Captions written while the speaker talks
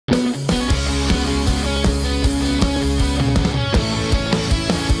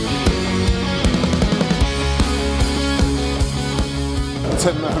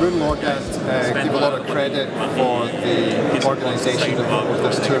Harun Lorgat gave a lot of credit for the organisation of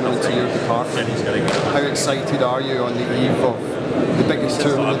this tournament to your department. How excited are you on the eve of the biggest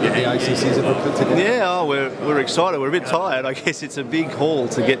tournament that the ICC's ever put together? Yeah, we're excited. We're a bit tired. I guess it's a big haul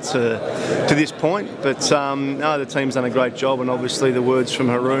to get to this point, but no, the team's done a great job, and obviously the words from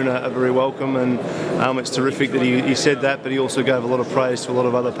Harun are very welcome, and it's terrific that he said that, but he also gave a lot of praise to a lot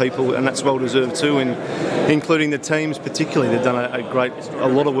of other people, and that's well deserved too, including the teams particularly. They've done a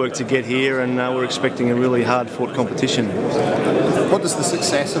lot of work to get here, and we're expecting a really hard-fought competition. What does the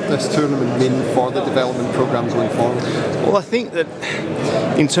success of this tournament mean for the development programme going forward? Well, I think that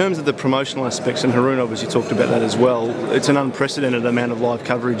in terms of the promotional aspects, and Harun obviously talked about that as well, it's an unprecedented amount of live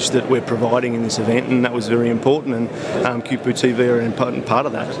coverage that we're providing in this event, and that was very important, and QuipuTV are an important part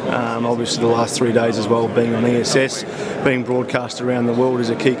of that. Obviously the last 3 days as well, being on ESS, being broadcast around the world is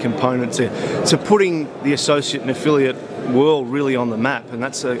a key component to putting the associate and affiliate world really on the map, and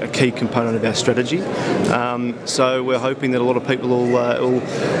that's a key component of our strategy. So we're hoping that a lot of people will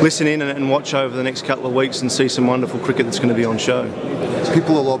listen in and watch over the next couple of weeks and see some wonderful cricket that's going to be on show.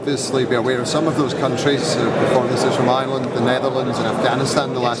 People will obviously be aware of some of those countries. Performances from Ireland, the Netherlands and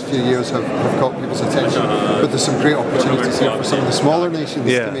Afghanistan the last few years have caught people's attention, but there's some great opportunities here for some of the smaller nations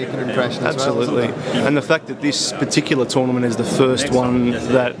to make an impression as well. Absolutely, and the fact that this particular tournament is the first one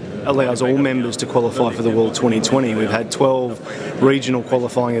that allows all members to qualify for the World 2020. We've had 12 regional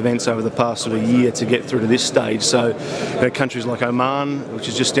qualifying events over the past sort of year to get through to this stage. So countries like Oman, which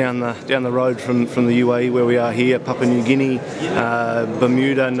is just down the road from the UAE where we are here, Papua New Guinea,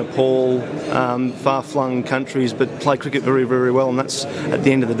 Bermuda, Nepal, far-flung countries, but play cricket very, very well, and that's, at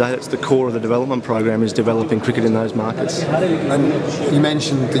the end of the day, that's the core of the development program, is developing cricket in those markets. And you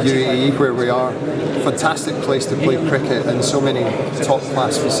mentioned the UAE where we are. Fantastic place to play cricket and so many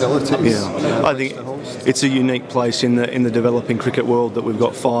top-class facilities. Yeah, I think it's a unique place in the developing cricket world that we've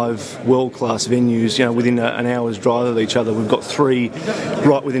got 5 world-class venues, within an hour's drive of each other. We've got 3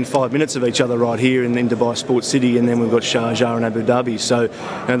 right within 5 minutes of each other right here in Dubai Sports City, and then we've got Sharjah and Abu Dhabi. So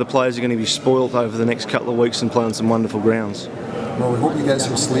the players are going to be spoilt over the next couple of weeks and play on some wonderful grounds. Well, we hope you get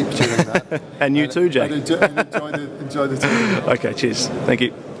some sleep during that. And you too, Jack. And enjoy the tournament. Okay, cheers. Thank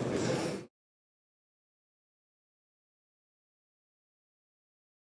you.